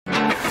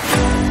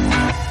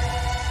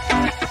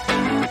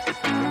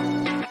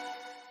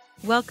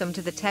Welcome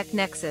to the Tech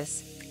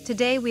Nexus.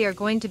 Today we are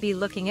going to be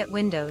looking at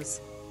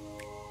Windows.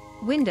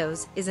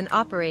 Windows is an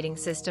operating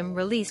system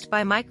released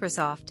by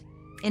Microsoft,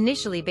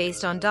 initially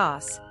based on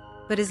DOS,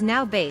 but is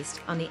now based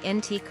on the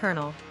NT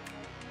kernel.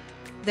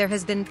 There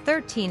has been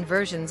 13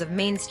 versions of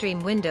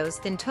mainstream Windows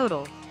in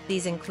total.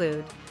 These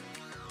include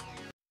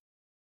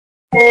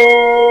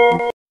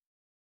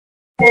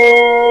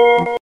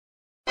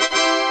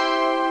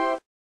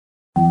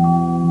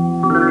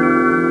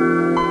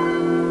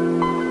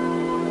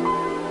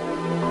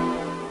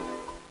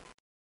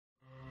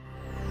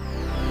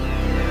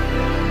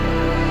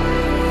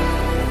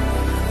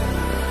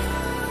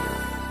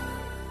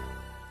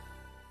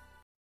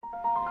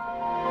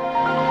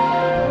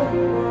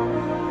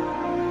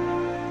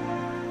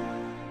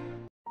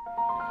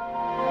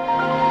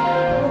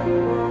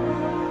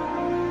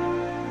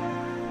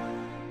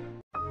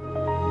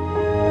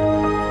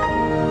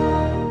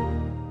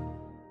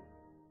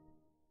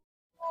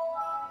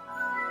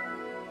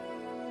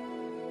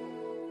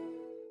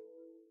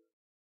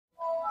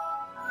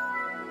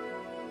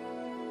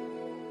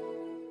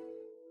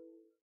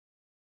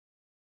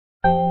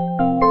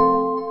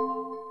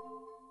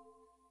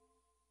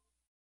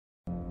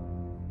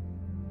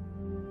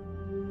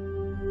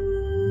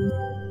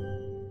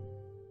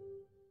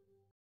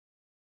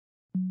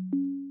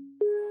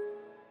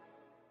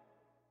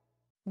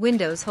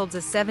Windows holds a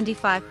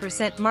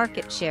 75%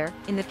 market share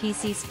in the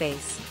PC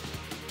space.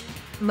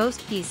 Most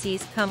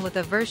PCs come with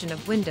a version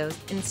of Windows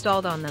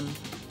installed on them.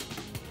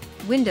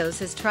 Windows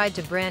has tried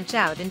to branch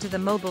out into the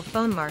mobile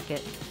phone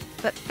market,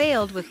 but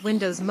failed with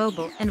Windows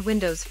Mobile and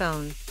Windows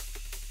Phone.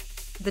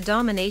 The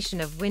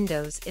domination of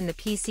Windows in the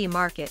PC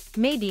market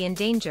may be in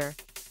danger,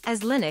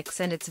 as Linux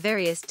and its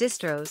various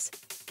distros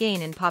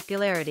gain in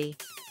popularity.